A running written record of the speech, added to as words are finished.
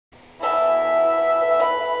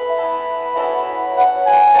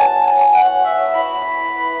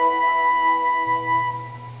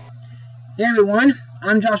Hey everyone,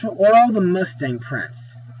 I'm Joshua Orro, the Mustang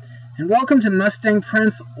Prince, and welcome to Mustang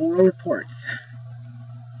Prince Orro Reports.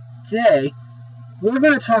 Today, we're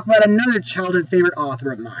going to talk about another childhood favorite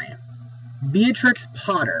author of mine, Beatrix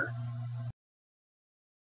Potter.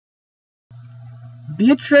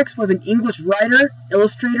 Beatrix was an English writer,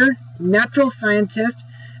 illustrator, natural scientist,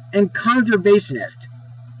 and conservationist,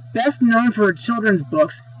 best known for her children's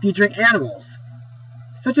books featuring animals,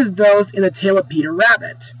 such as those in The Tale of Peter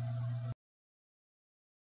Rabbit.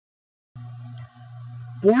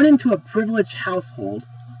 Born into a privileged household,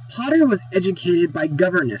 Potter was educated by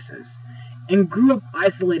governesses and grew up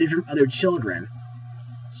isolated from other children.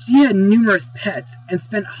 She had numerous pets and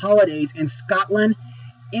spent holidays in Scotland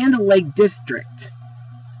and the Lake District,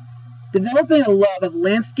 developing a love of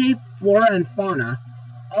landscape, flora, and fauna,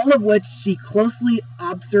 all of which she closely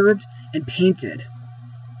observed and painted.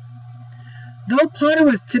 Though Potter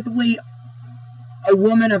was typically a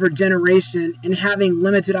woman of her generation and having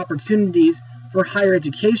limited opportunities for higher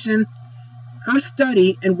education, her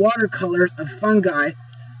study and watercolors of fungi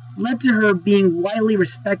led to her being widely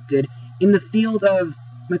respected in the field of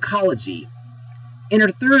mycology. In her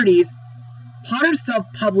 30s, Potter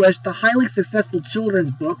self-published the highly successful children's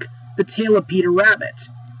book, The Tale of Peter Rabbit.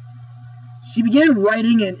 She began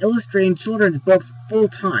writing and illustrating children's books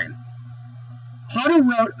full-time. Potter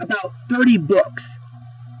wrote about 30 books,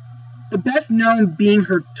 the best known being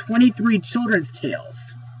her 23 children's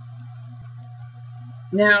tales.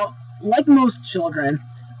 Now, like most children,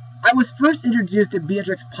 I was first introduced to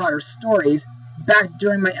Beatrix Potter's stories back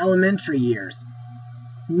during my elementary years,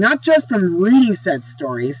 not just from reading said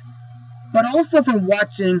stories, but also from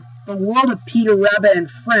watching the World of Peter Rabbit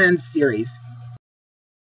and Friends series,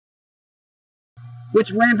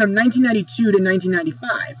 which ran from 1992 to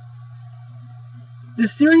 1995. The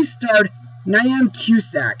series starred Niamh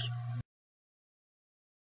Cusack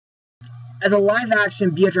as a live-action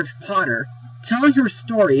Beatrix Potter, telling her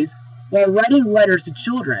stories while writing letters to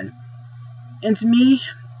children. And to me,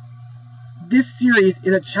 this series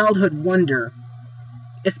is a childhood wonder,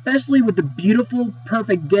 especially with the beautiful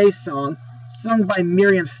Perfect Day song sung by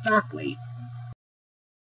Miriam Stockley.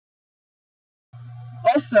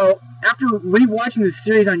 Also, after rewatching the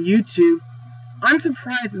series on YouTube, I'm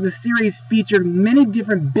surprised that the series featured many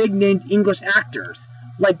different big-named English actors,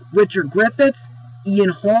 like Richard Griffiths, Ian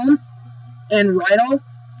Holm, Anne Riddle,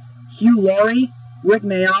 Hugh Laurie, Rick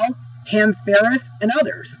Mayall, Pam Ferris, and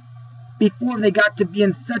others, before they got to be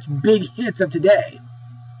in such big hits of today.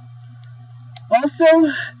 Also,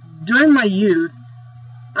 during my youth,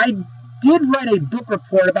 I did write a book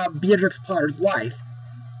report about Beatrix Potter's life,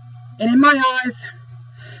 and in my eyes,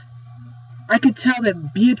 I could tell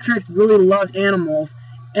that Beatrix really loved animals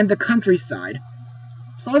and the countryside.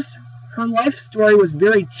 Plus, her life story was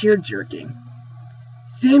very tear-jerking.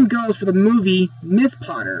 Same goes for the movie Miss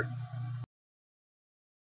Potter.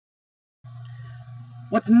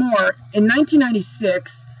 What's more, in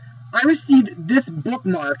 1996, I received this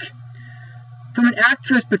bookmark from an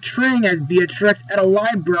actress portraying as Beatrix at a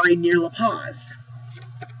library near La Paz.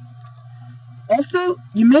 Also,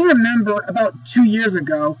 you may remember about 2 years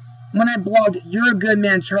ago, when I blogged You're a Good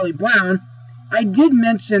Man, Charlie Brown, I did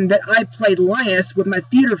mention that I played Linus with my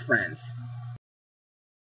theater friends.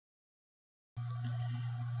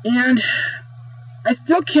 And I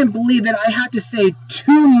still can't believe that I had to say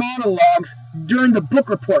 2 monologues during the book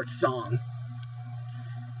report song.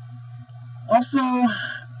 Also,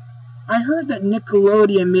 I heard that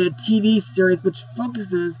Nickelodeon made a TV series which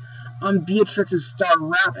focuses on Beatrix's Star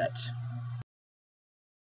Rabbit,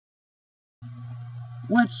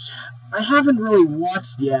 which I haven't really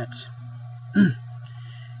watched yet.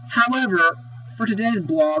 However, for today's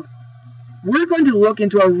blog, we're going to look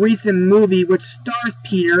into a recent movie which stars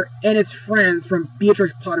Peter and his friends from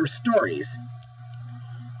Beatrix Potter's stories.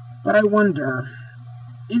 But I wonder,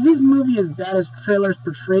 is this movie as bad as trailers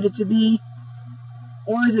portrayed it to be?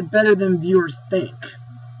 Or is it better than viewers think?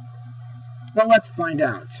 Well, let's find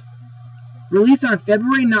out. Released on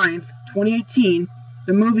February 9th, 2018,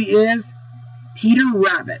 the movie is Peter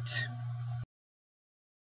Rabbit.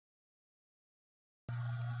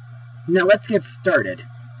 Now let's get started.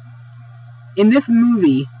 In this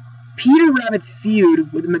movie, Peter Rabbit's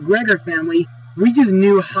feud with the McGregor family reaches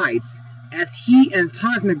new heights as he and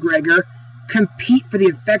Thomas McGregor compete for the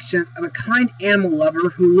affections of a kind animal lover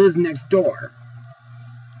who lives next door.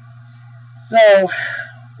 So,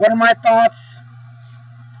 what are my thoughts?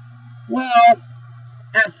 Well,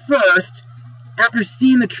 at first, after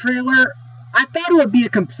seeing the trailer, I thought it would be a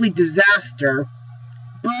complete disaster,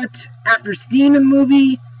 but after seeing the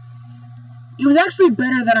movie, it was actually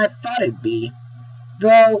better than I thought it'd be,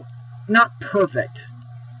 though not perfect.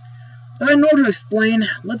 But in order to explain,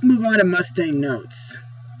 let's move on to Mustang notes.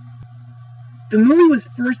 The movie was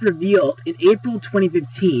first revealed in April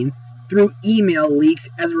 2015 through email leaks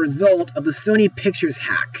as a result of the Sony Pictures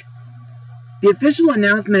hack. The official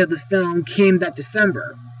announcement of the film came that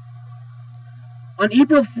December. On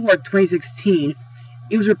April 4, 2016,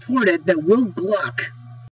 it was reported that Will Gluck,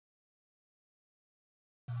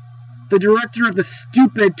 the director of the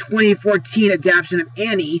stupid 2014 adaptation of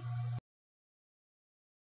Annie,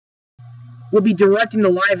 will be directing the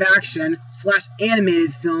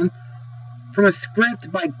live-action/animated film from a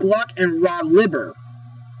script by Gluck and Rob Liber.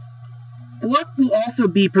 Gluck will also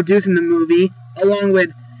be producing the movie, along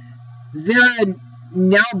with Zara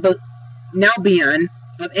Nalbian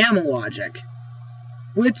of Animalogic,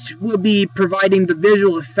 which will be providing the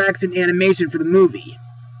visual effects and animation for the movie.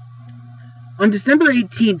 On December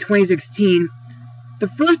 18, 2016, the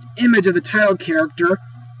first image of the title character,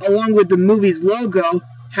 along with the movie's logo,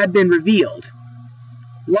 had been revealed.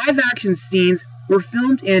 Live-action scenes were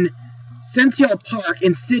filmed in Central Park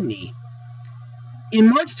in Sydney. In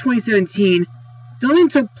March 2017, filming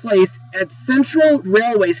took place at Central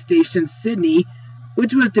Railway Station, Sydney,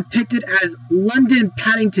 which was depicted as London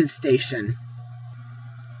Paddington Station.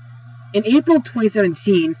 In April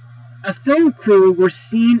 2017, a film crew were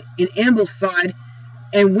seen in Ambleside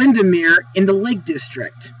and Windermere in the Lake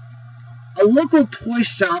District. A local toy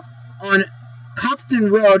shop on Coxton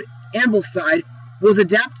Road, Ambleside, was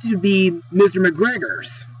adapted to be Mr.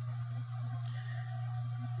 McGregor's.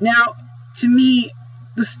 Now, to me,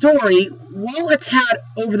 the story, while a tad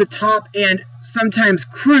over the top and sometimes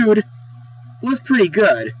crude, was pretty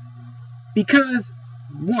good. Because,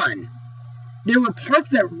 1, there were parts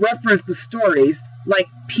that referenced the stories, like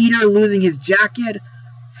Peter losing his jacket,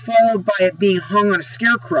 followed by it being hung on a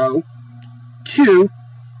scarecrow. 2,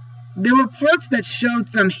 there were parts that showed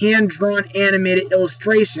some hand-drawn animated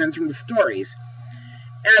illustrations from the stories,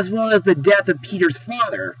 as well as the death of Peter's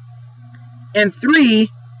father. And 3,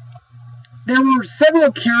 there were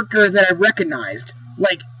several characters that I recognized,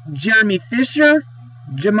 like Jeremy Fisher,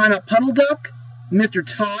 Jemima Puddleduck, Mr.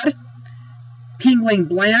 Todd, Pingling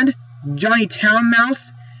Bland, Johnny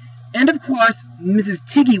Townmouse, and of course, Mrs.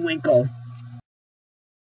 Tiggywinkle,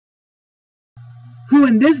 who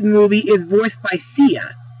in this movie is voiced by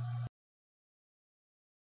Sia.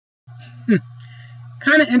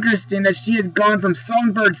 Kinda interesting that she has gone from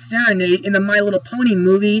Songbird Serenade in the My Little Pony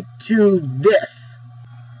movie to this.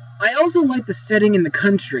 I also like the setting in the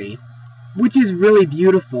country, which is really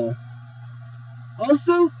beautiful.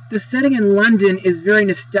 Also, the setting in London is very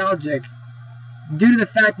nostalgic, due to the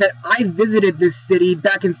fact that I visited this city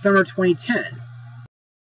back in summer 2010.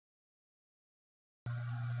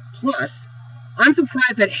 Plus, I'm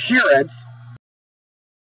surprised that Harrods,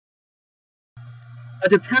 a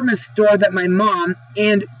department store that my mom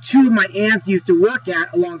and 2 of my aunts used to work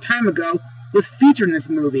at a long time ago, was featured in this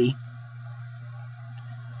movie.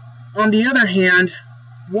 On the other hand,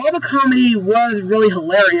 while the comedy was really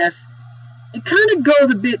hilarious, it kind of goes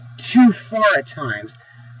a bit too far at times,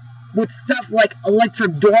 with stuff like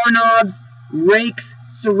electric doorknobs, rakes,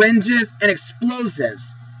 syringes, and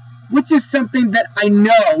explosives, which is something that I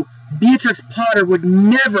know Beatrix Potter would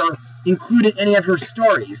never include in any of her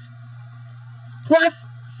stories. Plus,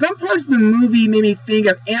 some parts of the movie made me think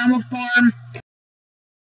of Animal Farm,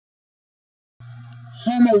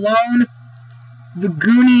 Home Alone, The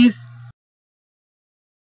Goonies,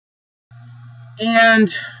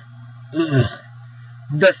 and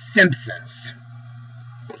The Simpsons.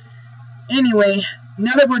 Anyway,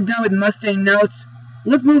 now that we're done with Mustang notes,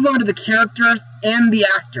 let's move on to the characters and the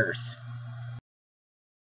actors.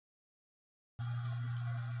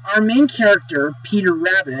 Our main character, Peter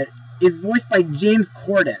Rabbit, is voiced by James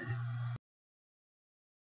Corden,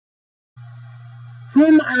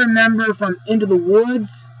 whom I remember from Into the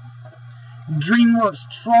Woods, DreamWorks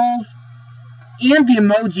Trolls, and the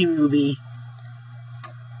Emoji Movie.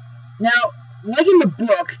 Now, like in the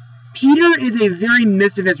book, Peter is a very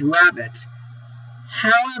mischievous rabbit.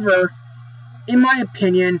 However, in my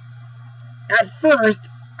opinion, at first,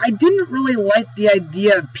 I didn't really like the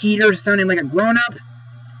idea of Peter sounding like a grown-up,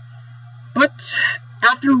 but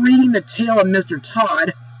after reading the tale of Mr.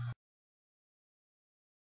 Todd,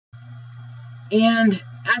 and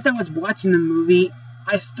as I was watching the movie,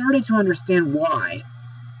 I started to understand why.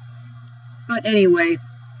 But anyway,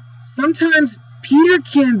 sometimes Peter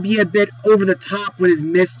can be a bit over the top with his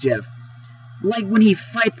mischief, like when he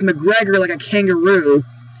fights McGregor like a kangaroo,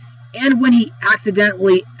 and when he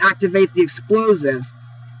accidentally activates the explosives,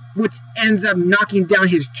 which ends up knocking down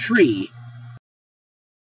his tree.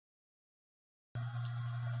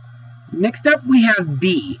 Next up we have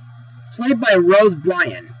Bee, played by Rose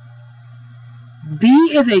Bryan.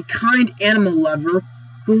 Bee is a kind animal lover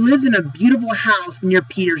who lives in a beautiful house near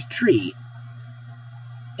Peter's tree.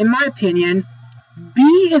 In my opinion,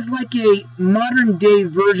 Bee is like a modern-day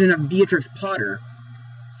version of Beatrix Potter,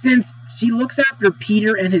 since she looks after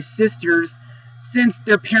Peter and his sisters since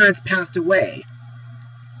their parents passed away.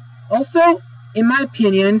 Also, in my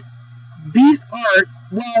opinion, Bee's art,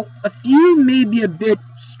 while a few may be a bit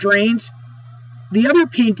strange, the other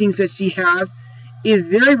paintings that she has is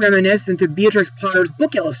very reminiscent to Beatrix Potter's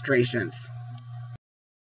book illustrations.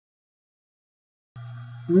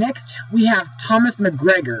 Next, we have Thomas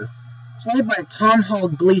McGregor, played by Tom Hall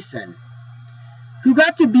Gleason, who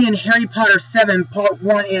got to be in Harry Potter 7 Part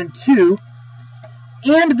 1 and 2,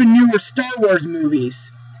 and the newer Star Wars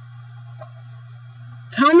movies.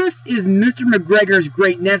 Thomas is Mr. McGregor's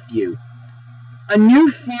great-nephew, a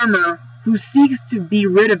new farmer who seeks to be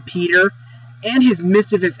rid of Peter and his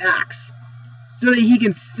mischievous acts, so that he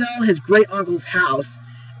can sell his great-uncle's house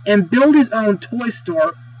and build his own toy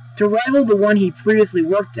store to rival the one he previously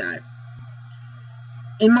worked at.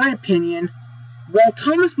 In my opinion, while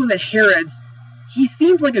Thomas was at Harrods, he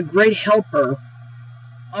seemed like a great helper.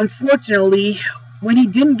 Unfortunately, when he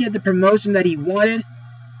didn't get the promotion that he wanted,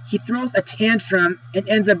 he throws a tantrum and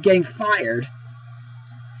ends up getting fired.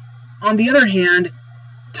 On the other hand,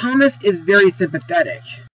 Thomas is very sympathetic.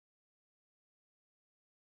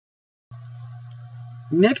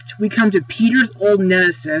 Next, we come to Peter's old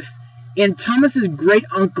nemesis and Thomas's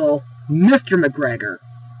great-uncle, Mr. McGregor,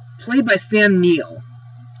 played by Sam Neill,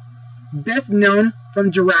 best known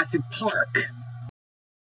from Jurassic Park.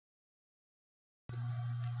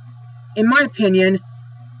 In my opinion,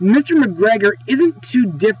 Mr. McGregor isn't too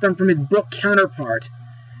different from his book counterpart,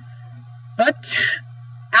 but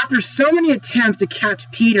after so many attempts to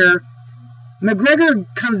catch Peter, McGregor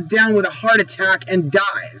comes down with a heart attack and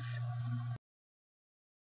dies.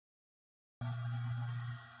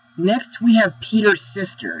 Next, we have Peter's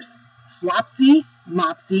sisters, Flopsy,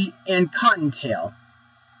 Mopsy, and Cottontail,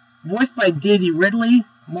 voiced by Daisy Ridley,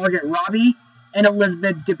 Margaret Robbie, and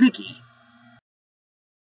Elizabeth Debicki.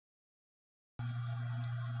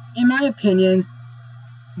 In my opinion,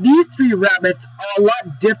 these three rabbits are a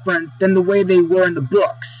lot different than the way they were in the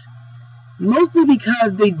books, mostly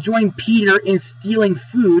because they join Peter in stealing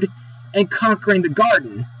food and conquering the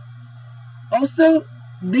garden. Also,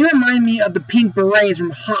 they remind me of the pink berets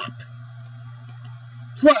from Hop.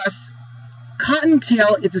 Plus,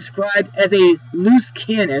 Cottontail is described as a loose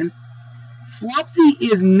cannon, Flopsy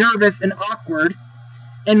is nervous and awkward,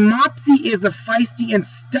 and Mopsy is the feisty and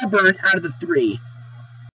stubborn out of the three.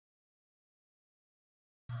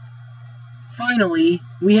 Finally,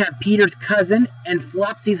 we have Peter's cousin and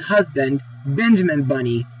Flopsy's husband, Benjamin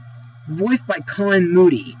Bunny, voiced by Colin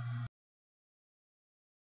Moody,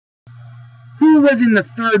 who was in the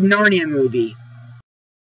third Narnia movie.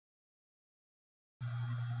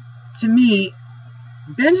 To me,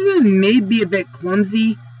 Benjamin may be a bit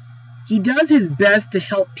clumsy. He does his best to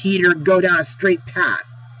help Peter go down a straight path.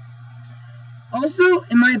 Also,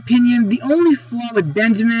 in my opinion, the only flaw with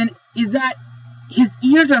Benjamin is that his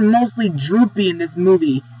ears are mostly droopy in this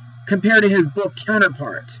movie compared to his book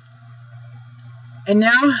counterpart. And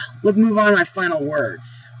now, let's move on to my final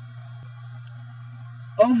words.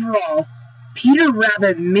 Overall, Peter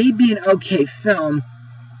Rabbit may be an okay film,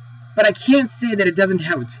 but I can't say that it doesn't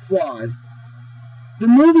have its flaws. The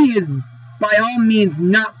movie is by all means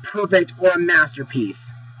not perfect or a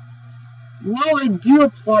masterpiece. While I do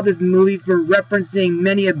applaud this movie for referencing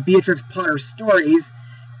many of Beatrix Potter's stories,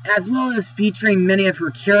 as well as featuring many of her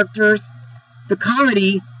characters, the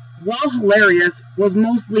comedy, while hilarious, was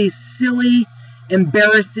mostly silly,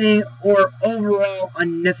 embarrassing, or overall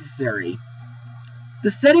unnecessary. The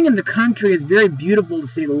setting in the country is very beautiful, to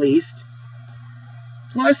say the least.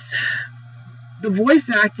 Plus, the voice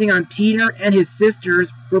acting on Peter and his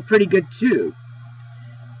sisters were pretty good too.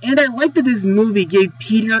 And I like that this movie gave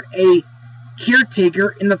Peter a caretaker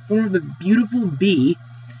in the form of the beautiful Bee,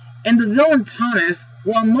 and the villain Thomas,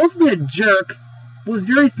 while mostly a jerk, was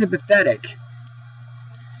very sympathetic.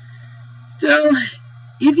 Still,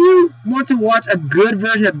 if you want to watch a good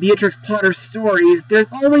version of Beatrix Potter's stories,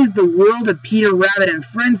 there's always the World of Peter Rabbit and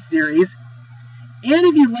Friends series, and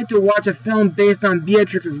if you'd like to watch a film based on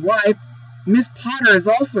Beatrix's life, Miss Potter is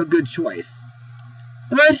also a good choice.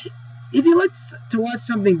 But if you like to watch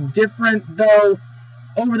something different, though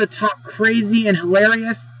over-the-top crazy and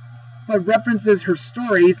hilarious, but references her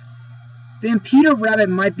stories, then Peter Rabbit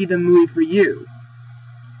might be the movie for you.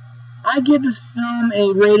 I give this film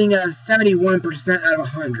a rating of 71% out of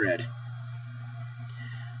 100.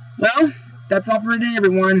 Well, that's all for today,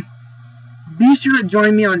 everyone. Be sure to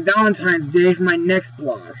join me on Valentine's Day for my next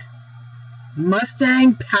blog.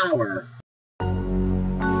 Mustang power.